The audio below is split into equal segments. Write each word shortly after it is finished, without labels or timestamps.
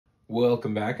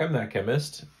Welcome back, I'm that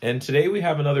Chemist, and today we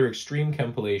have another Extreme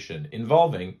Chempilation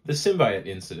involving the symbiote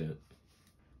incident.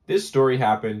 This story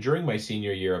happened during my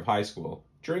senior year of high school,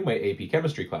 during my AP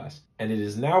chemistry class, and it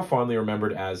is now fondly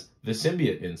remembered as the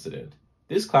symbiote incident.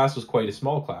 This class was quite a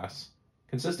small class,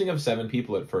 consisting of 7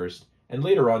 people at first, and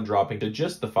later on dropping to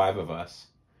just the 5 of us.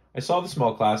 I saw the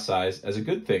small class size as a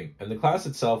good thing, and the class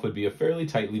itself would be a fairly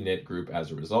tightly knit group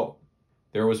as a result.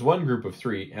 There was one group of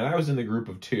 3, and I was in the group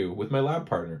of 2 with my lab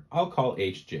partner. I'll call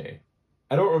HJ.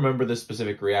 I don't remember the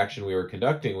specific reaction we were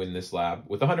conducting in this lab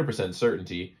with 100%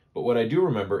 certainty, but what I do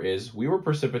remember is we were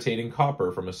precipitating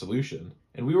copper from a solution,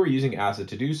 and we were using acid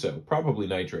to do so, probably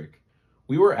nitric.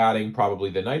 We were adding probably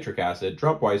the nitric acid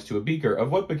dropwise to a beaker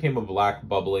of what became a black,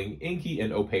 bubbling, inky,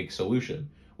 and opaque solution,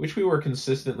 which we were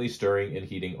consistently stirring and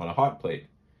heating on a hot plate.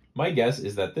 My guess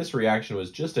is that this reaction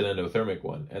was just an endothermic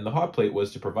one, and the hot plate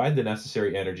was to provide the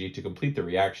necessary energy to complete the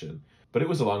reaction, but it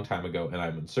was a long time ago and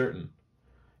I'm uncertain.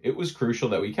 It was crucial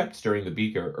that we kept stirring the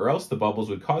beaker, or else the bubbles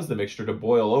would cause the mixture to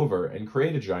boil over and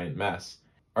create a giant mess.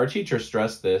 Our teacher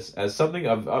stressed this as something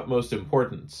of utmost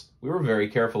importance. We were very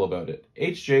careful about it.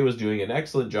 HJ was doing an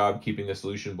excellent job keeping the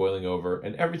solution boiling over,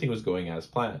 and everything was going as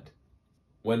planned.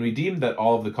 When we deemed that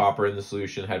all of the copper in the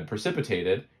solution had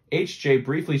precipitated, HJ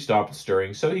briefly stopped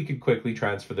stirring so he could quickly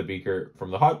transfer the beaker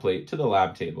from the hot plate to the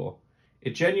lab table. It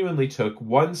genuinely took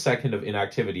 1 second of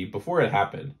inactivity before it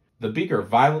happened. The beaker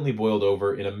violently boiled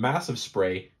over in a massive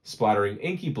spray, splattering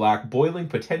inky black, boiling,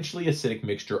 potentially acidic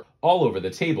mixture all over the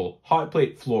table, hot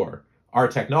plate, floor, our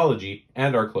technology,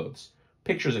 and our clothes.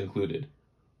 Pictures included.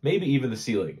 Maybe even the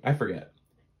ceiling, I forget.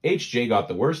 HJ got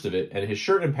the worst of it, and his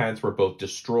shirt and pants were both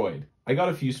destroyed. I got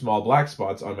a few small black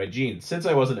spots on my jeans since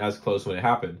I wasn't as close when it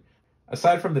happened.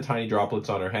 Aside from the tiny droplets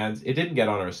on our hands, it didn't get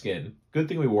on our skin. Good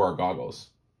thing we wore our goggles.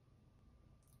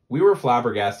 We were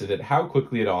flabbergasted at how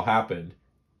quickly it all happened,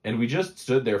 and we just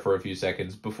stood there for a few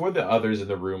seconds before the others in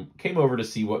the room came over to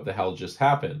see what the hell just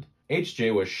happened.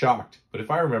 HJ was shocked, but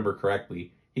if I remember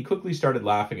correctly, he quickly started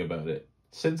laughing about it,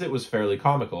 since it was fairly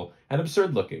comical and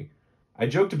absurd looking. I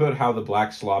joked about how the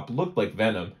black slop looked like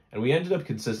Venom, and we ended up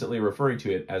consistently referring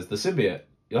to it as the symbiote.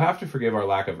 You'll have to forgive our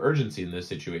lack of urgency in this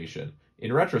situation.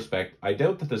 In retrospect, I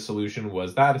doubt that the solution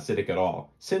was that acidic at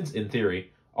all, since, in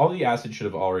theory, all the acid should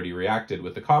have already reacted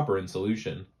with the copper in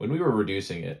solution when we were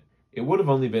reducing it. It would have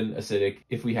only been acidic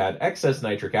if we had excess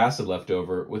nitric acid left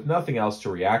over with nothing else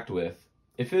to react with.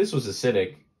 If this was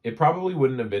acidic, it probably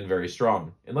wouldn't have been very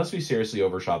strong, unless we seriously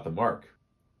overshot the mark.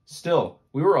 Still,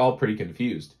 we were all pretty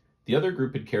confused. The other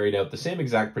group had carried out the same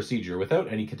exact procedure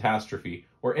without any catastrophe,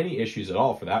 or any issues at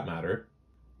all for that matter.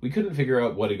 We couldn't figure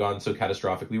out what had gone so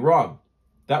catastrophically wrong.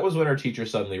 That was when our teacher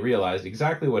suddenly realized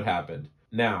exactly what happened.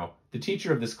 Now, the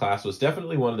teacher of this class was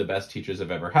definitely one of the best teachers I've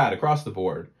ever had across the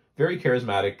board. Very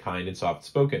charismatic, kind, and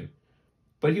soft-spoken.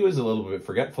 But he was a little bit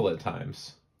forgetful at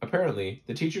times. Apparently,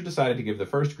 the teacher decided to give the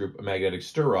first group a magnetic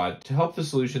stir rod to help the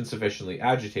solution sufficiently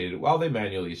agitated while they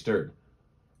manually stirred.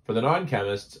 For the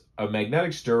non-chemists, a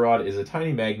magnetic stir rod is a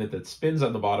tiny magnet that spins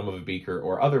on the bottom of a beaker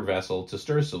or other vessel to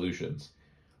stir solutions.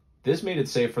 This made it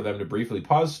safe for them to briefly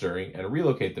pause stirring and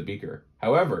relocate the beaker.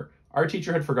 However, our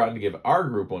teacher had forgotten to give our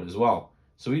group one as well,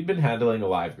 so we'd been handling a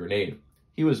live grenade.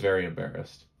 He was very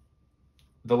embarrassed.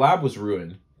 The lab was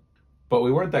ruined, but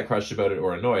we weren't that crushed about it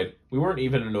or annoyed. We weren't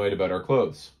even annoyed about our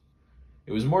clothes.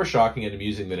 It was more shocking and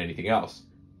amusing than anything else.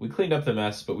 We cleaned up the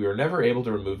mess, but we were never able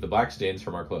to remove the black stains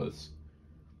from our clothes.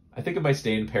 I think of my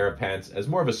stained pair of pants as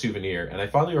more of a souvenir, and I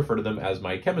fondly refer to them as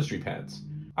my chemistry pants.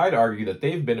 I'd argue that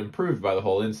they've been improved by the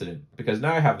whole incident, because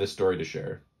now I have this story to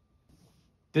share.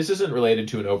 This isn't related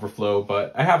to an overflow,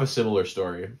 but I have a similar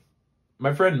story.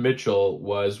 My friend Mitchell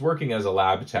was working as a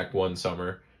lab tech one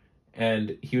summer,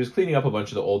 and he was cleaning up a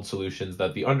bunch of the old solutions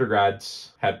that the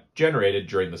undergrads had generated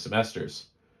during the semesters.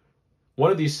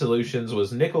 One of these solutions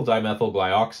was nickel dimethyl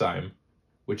glyoxime,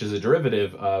 which is a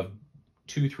derivative of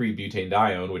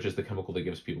 2,3-butane-dione, which is the chemical that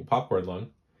gives people popcorn lung.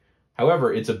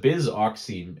 However, it's a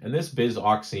bis-oxime, and this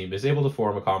bis-oxime is able to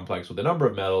form a complex with a number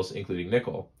of metals, including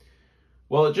nickel.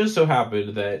 Well, it just so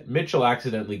happened that Mitchell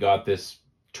accidentally got this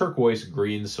turquoise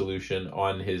green solution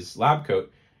on his lab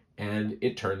coat, and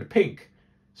it turned pink.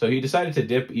 So he decided to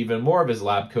dip even more of his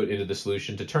lab coat into the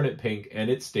solution to turn it pink, and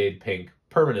it stayed pink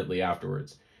permanently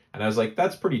afterwards. And I was like,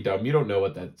 that's pretty dumb. You don't know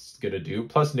what that's going to do.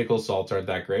 Plus, nickel salts aren't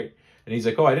that great. And he's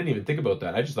like, oh, I didn't even think about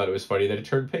that. I just thought it was funny that it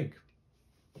turned pink.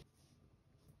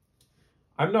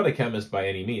 I'm not a chemist by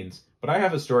any means, but I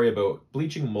have a story about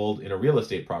bleaching mold in a real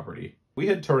estate property. We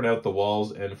had torn out the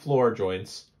walls and floor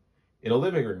joints in a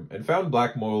living room and found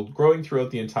black mold growing throughout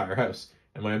the entire house,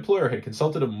 and my employer had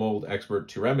consulted a mold expert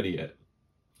to remedy it.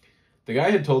 The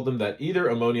guy had told them that either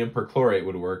ammonium perchlorate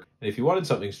would work, and if you wanted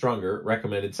something stronger,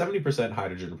 recommended 70%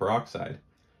 hydrogen peroxide.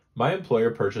 My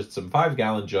employer purchased some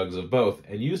 5-gallon jugs of both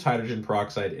and used hydrogen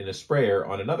peroxide in a sprayer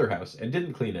on another house and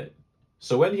didn't clean it.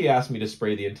 So when he asked me to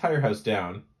spray the entire house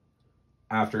down,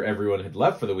 after everyone had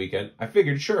left for the weekend, I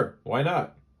figured sure, why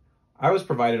not? I was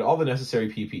provided all the necessary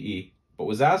PPE, but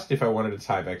was asked if I wanted a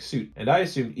Tyvek suit, and I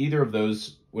assumed either of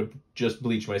those would just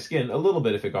bleach my skin a little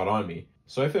bit if it got on me.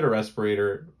 So I fit a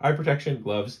respirator, eye protection,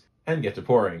 gloves, and get to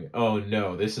pouring. Oh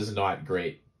no, this is not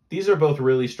great. These are both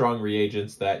really strong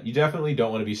reagents that you definitely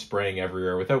don't want to be spraying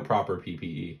everywhere without proper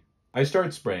PPE. I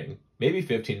start spraying, maybe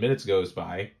 15 minutes goes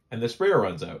by, and the sprayer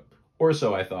runs out. Or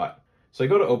so I thought. So I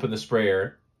go to open the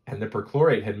sprayer, and the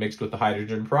perchlorate had mixed with the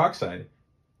hydrogen peroxide,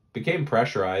 became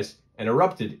pressurized, and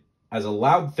erupted as a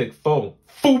loud, thick foam,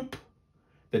 foop,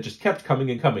 that just kept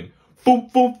coming and coming.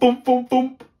 Foop, foop, foop, foop,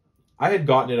 foop. I had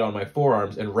gotten it on my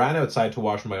forearms and ran outside to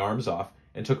wash my arms off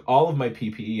and took all of my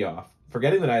PPE off,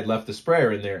 forgetting that I had left the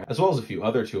sprayer in there as well as a few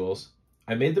other tools.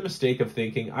 I made the mistake of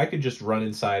thinking I could just run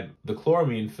inside the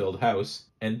chloramine-filled house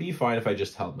and be fine if I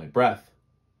just held my breath.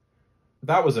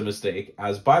 That was a mistake,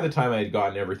 as by the time I had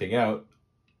gotten everything out,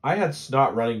 I had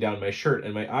snot running down my shirt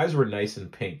and my eyes were nice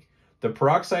and pink. The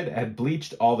peroxide had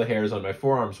bleached all the hairs on my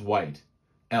forearms white.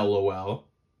 LOL.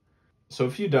 So a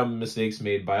few dumb mistakes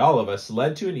made by all of us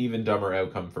led to an even dumber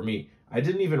outcome for me. I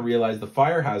didn't even realize the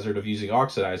fire hazard of using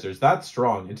oxidizers that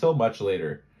strong until much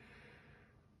later.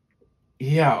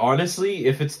 Yeah, honestly,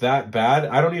 if it's that bad,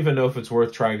 I don't even know if it's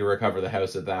worth trying to recover the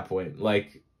house at that point.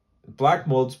 Like, black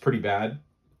mold's pretty bad.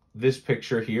 This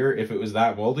picture here, if it was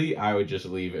that moldy, I would just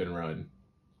leave and run.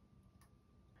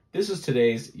 This is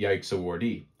today's Yikes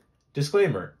awardee.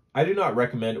 Disclaimer, I do not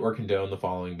recommend or condone the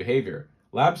following behavior.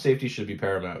 Lab safety should be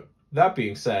paramount. That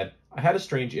being said, I had a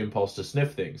strange impulse to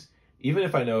sniff things, even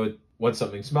if I know what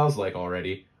something smells like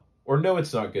already, or know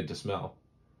it's not good to smell.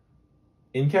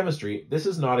 In chemistry, this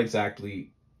is not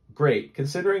exactly great,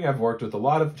 considering I've worked with a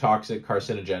lot of toxic,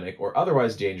 carcinogenic, or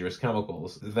otherwise dangerous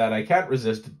chemicals that I can't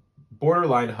resist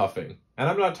borderline huffing. And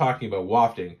I'm not talking about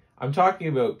wafting, I'm talking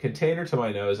about container to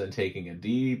my nose and taking a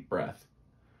deep breath.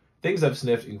 Things I've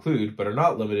sniffed include, but are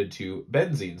not limited to,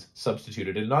 benzenes,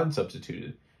 substituted and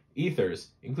non-substituted, ethers,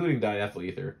 including diethyl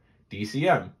ether,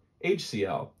 DCM,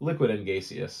 HCl, liquid and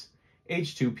gaseous,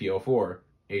 H2PO4,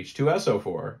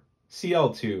 H2SO4,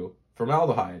 Cl2,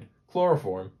 formaldehyde,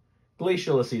 chloroform,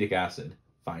 glacial acetic acid,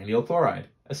 thionyl chloride,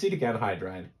 acetic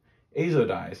anhydride,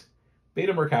 azodyes,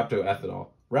 beta-mercaptoethanol,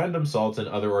 random salts and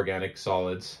other organic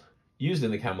solids used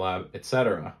in the Chem Lab,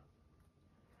 etc.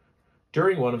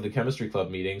 During one of the chemistry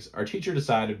club meetings, our teacher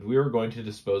decided we were going to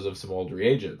dispose of some old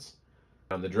reagents.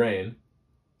 Down the drain,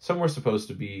 some were supposed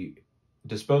to be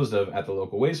disposed of at the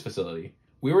local waste facility.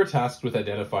 We were tasked with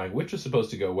identifying which was supposed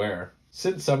to go where,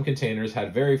 since some containers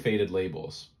had very faded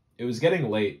labels. It was getting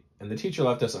late, and the teacher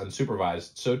left us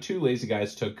unsupervised, so 2 lazy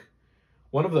guys took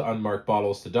one of the unmarked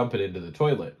bottles to dump it into the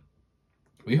toilet.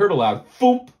 We heard a loud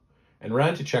thump and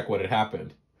ran to check what had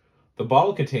happened. The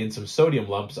bottle contained some sodium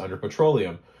lumps under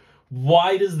petroleum.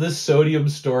 Why does this sodium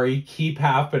story keep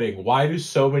happening? Why do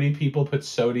so many people put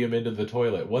sodium into the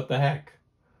toilet? What the heck?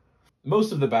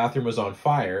 Most of the bathroom was on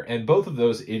fire, and both of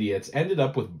those idiots ended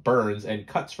up with burns and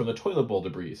cuts from the toilet bowl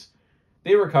debris.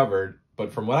 They recovered,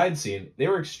 but from what I'd seen, they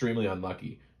were extremely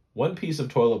unlucky. One piece of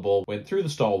toilet bowl went through the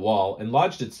stall wall and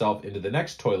lodged itself into the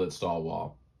next toilet stall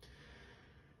wall.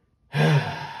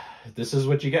 This is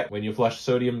what you get when you flush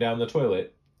sodium down the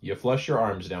toilet. You flush your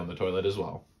arms down the toilet as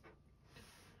well.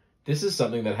 This is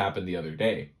something that happened the other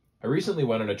day. I recently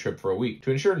went on a trip for a week.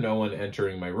 To ensure no one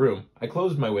entering my room, I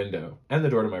closed my window and the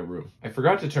door to my room. I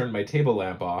forgot to turn my table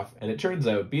lamp off, and it turns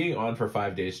out being on for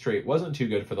 5 days straight wasn't too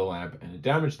good for the lamp, and it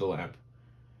damaged the lamp.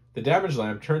 The damaged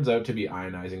lamp turns out to be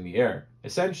ionizing the air.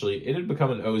 Essentially, it had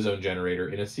become an ozone generator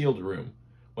in a sealed room.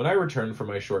 When I returned from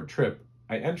my short trip,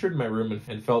 I entered my room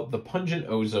and felt the pungent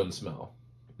ozone smell.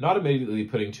 Not immediately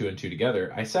putting 2 and 2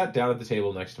 together, I sat down at the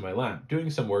table next to my lamp, doing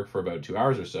some work for about 2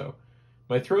 hours or so.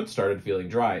 My throat started feeling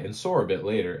dry and sore a bit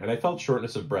later, and I felt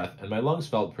shortness of breath, and my lungs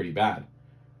felt pretty bad.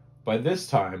 By this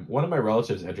time, one of my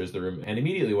relatives enters the room and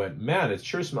immediately went, "Man, it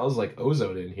sure smells like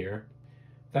ozone in here."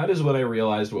 That is when I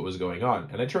realized what was going on,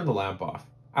 and I turned the lamp off.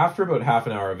 After about half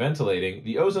an hour of ventilating,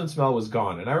 the ozone smell was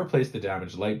gone, and I replaced the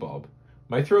damaged light bulb.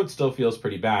 My throat still feels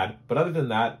pretty bad, but other than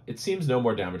that, it seems no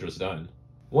more damage was done.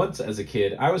 Once, as a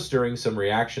kid, I was stirring some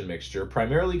reaction mixture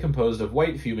primarily composed of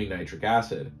white fuming nitric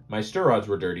acid. My stir rods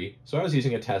were dirty, so I was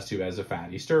using a test tube as a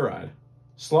fatty stir rod.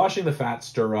 Sloshing the fat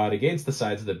stir rod against the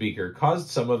sides of the beaker caused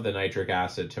some of the nitric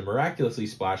acid to miraculously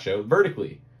splash out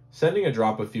vertically, sending a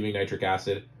drop of fuming nitric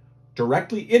acid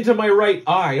directly into my right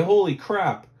eye. Holy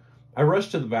crap! I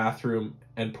rushed to the bathroom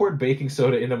and poured baking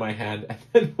soda into my hand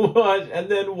and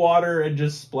then water and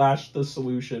just splashed the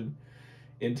solution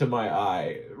into my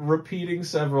eye, repeating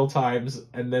several times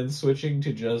and then switching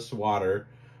to just water.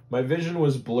 My vision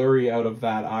was blurry out of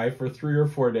that eye for 3 or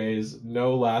 4 days,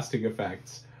 no lasting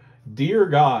effects. Dear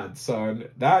God, son,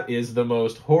 that is the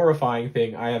most horrifying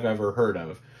thing I have ever heard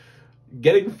of.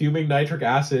 Getting fuming nitric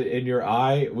acid in your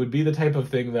eye would be the type of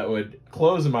thing that would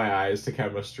close my eyes to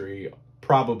chemistry,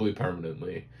 probably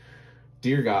permanently.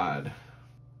 Dear God.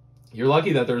 You're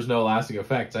lucky that there's no lasting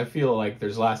effects. I feel like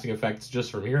there's lasting effects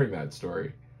just from hearing that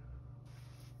story.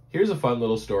 Here's a fun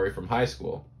little story from high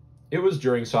school. It was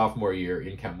during sophomore year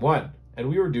in Chem 1, and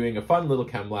we were doing a fun little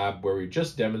Chem Lab where we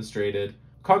just demonstrated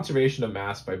conservation of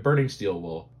mass by burning steel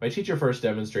wool. My teacher first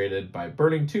demonstrated by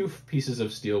burning 2 pieces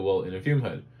of steel wool in a fume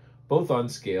hood, both on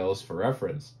scales for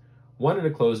reference, one in a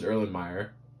closed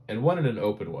Erlenmeyer and one in an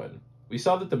open one. We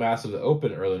saw that the mass of the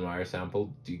open Erlenmeyer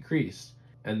sample decreased,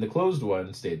 and the closed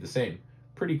one stayed the same.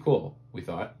 Pretty cool, we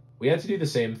thought. We had to do the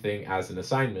same thing as an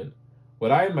assignment.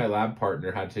 What I and my lab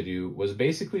partner had to do was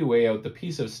basically weigh out the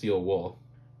piece of steel wool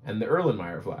and the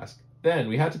Erlenmeyer flask. Then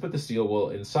we had to put the steel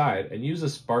wool inside and use a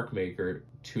spark maker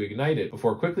to ignite it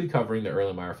before quickly covering the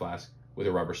Erlenmeyer flask with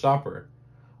a rubber stopper.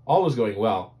 All was going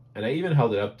well, and I even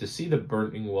held it up to see the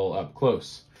burning wool up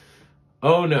close.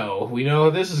 Oh no, we know how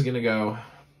this is gonna go.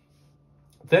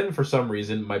 Then, for some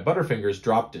reason, my butterfingers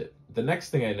dropped it. The next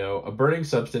thing I know, a burning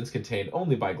substance contained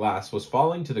only by glass was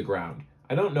falling to the ground.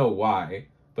 I don't know why,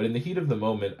 but in the heat of the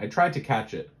moment, I tried to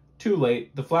catch it. Too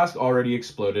late, the flask already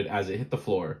exploded as it hit the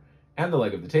floor, and the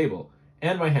leg of the table,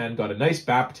 and my hand got a nice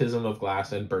baptism of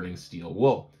glass and burning steel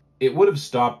wool. It would have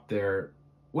stopped there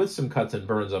with some cuts and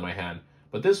burns on my hand,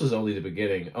 but this was only the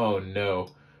beginning. Oh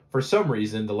no. For some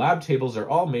reason, the lab tables are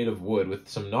all made of wood with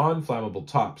some non-flammable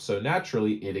tops, so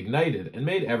naturally it ignited and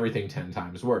made everything 10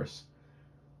 times worse.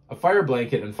 A fire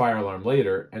blanket and fire alarm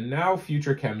later, and now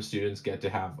future chem students get to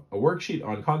have a worksheet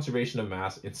on conservation of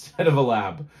mass instead of a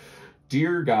lab.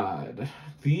 Dear God,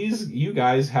 you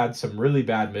guys had some really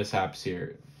bad mishaps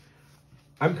here.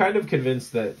 I'm kind of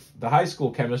convinced that the high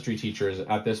school chemistry teachers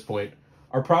at this point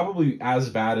are probably as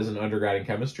bad as an undergrad in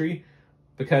chemistry,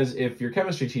 because if your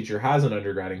chemistry teacher has an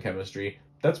undergrad in chemistry,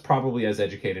 that's probably as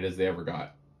educated as they ever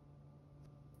got.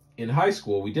 In high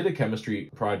school, we did a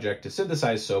chemistry project to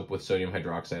synthesize soap with sodium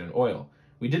hydroxide and oil.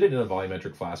 We did it in a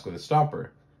volumetric flask with a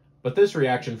stopper. But this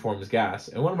reaction forms gas,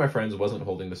 and one of my friends wasn't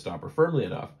holding the stopper firmly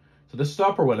enough, so the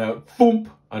stopper went out, boom,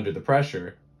 under the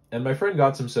pressure, and my friend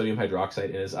got some sodium hydroxide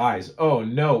in his eyes. Oh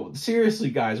no,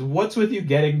 seriously guys, what's with you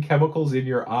getting chemicals in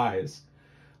your eyes?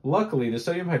 Luckily, the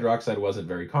sodium hydroxide wasn't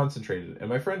very concentrated, and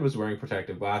my friend was wearing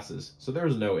protective glasses, so there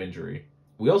was no injury.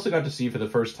 We also got to see for the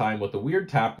first time what the weird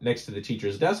tap next to the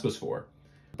teacher's desk was for,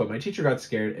 but my teacher got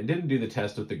scared and didn't do the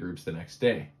test with the groups the next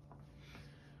day.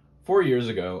 4 years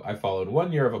ago, I followed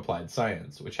 1 year of applied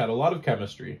science, which had a lot of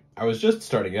chemistry. I was just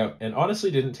starting out and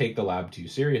honestly didn't take the lab too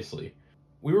seriously.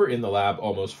 We were in the lab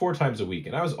almost 4 times a week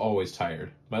and I was always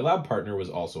tired. My lab partner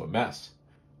was also a mess.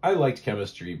 I liked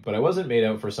chemistry, but I wasn't made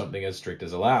out for something as strict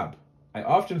as a lab. I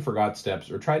often forgot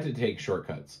steps or tried to take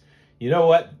shortcuts. You know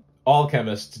what? All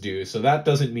chemists do, so that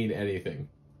doesn't mean anything.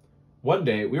 One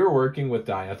day, we were working with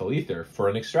diethyl ether for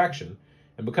an extraction,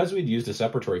 and because we'd used a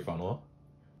separatory funnel,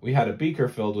 we had a beaker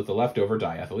filled with the leftover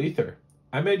diethyl ether.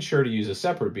 I made sure to use a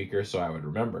separate beaker so I would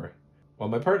remember. While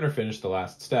my partner finished the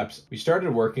last steps, we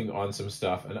started working on some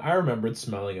stuff, and I remembered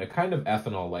smelling a kind of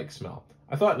ethanol-like smell.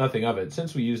 I thought nothing of it,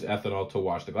 since we used ethanol to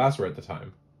wash the glassware at the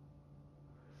time.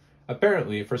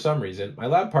 Apparently, for some reason, my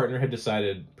lab partner had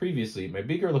decided previously my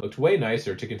beaker looked way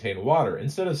nicer to contain water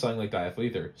instead of smelling like diethyl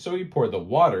ether, so he poured the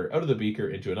water out of the beaker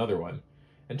into another one,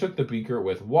 and took the beaker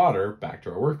with water back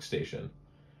to our workstation.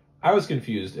 I was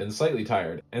confused and slightly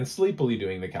tired, and sleepily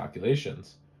doing the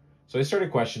calculations, so I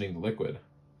started questioning the liquid.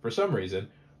 For some reason,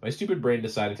 my stupid brain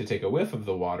decided to take a whiff of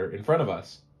the water in front of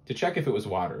us, to check if it was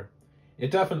water.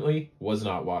 It definitely was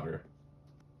not water.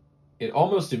 It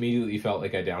almost immediately felt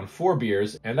like I downed 4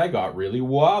 beers, and I got really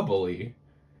wobbly.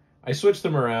 I switched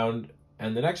them around,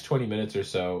 and the next 20 minutes or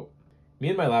so, me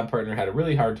and my lab partner had a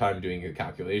really hard time doing the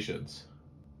calculations.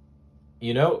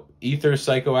 You know, ether's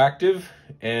psychoactive,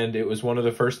 and it was one of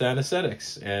the first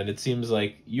anesthetics, and it seems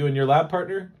like you and your lab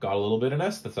partner got a little bit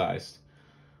anesthetized.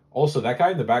 Also, that guy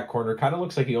in the back corner kind of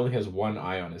looks like he only has one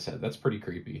eye on his head. That's pretty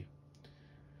creepy.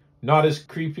 Not as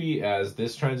creepy as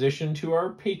this transition to our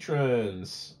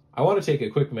patrons. I want to take a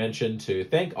quick mention to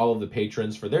thank all of the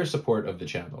patrons for their support of the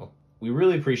channel. We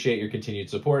really appreciate your continued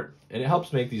support, and it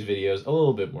helps make these videos a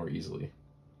little bit more easily.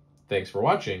 Thanks for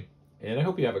watching, and I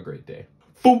hope you have a great day.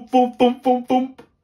 Boom, boom, boom, boom, boom.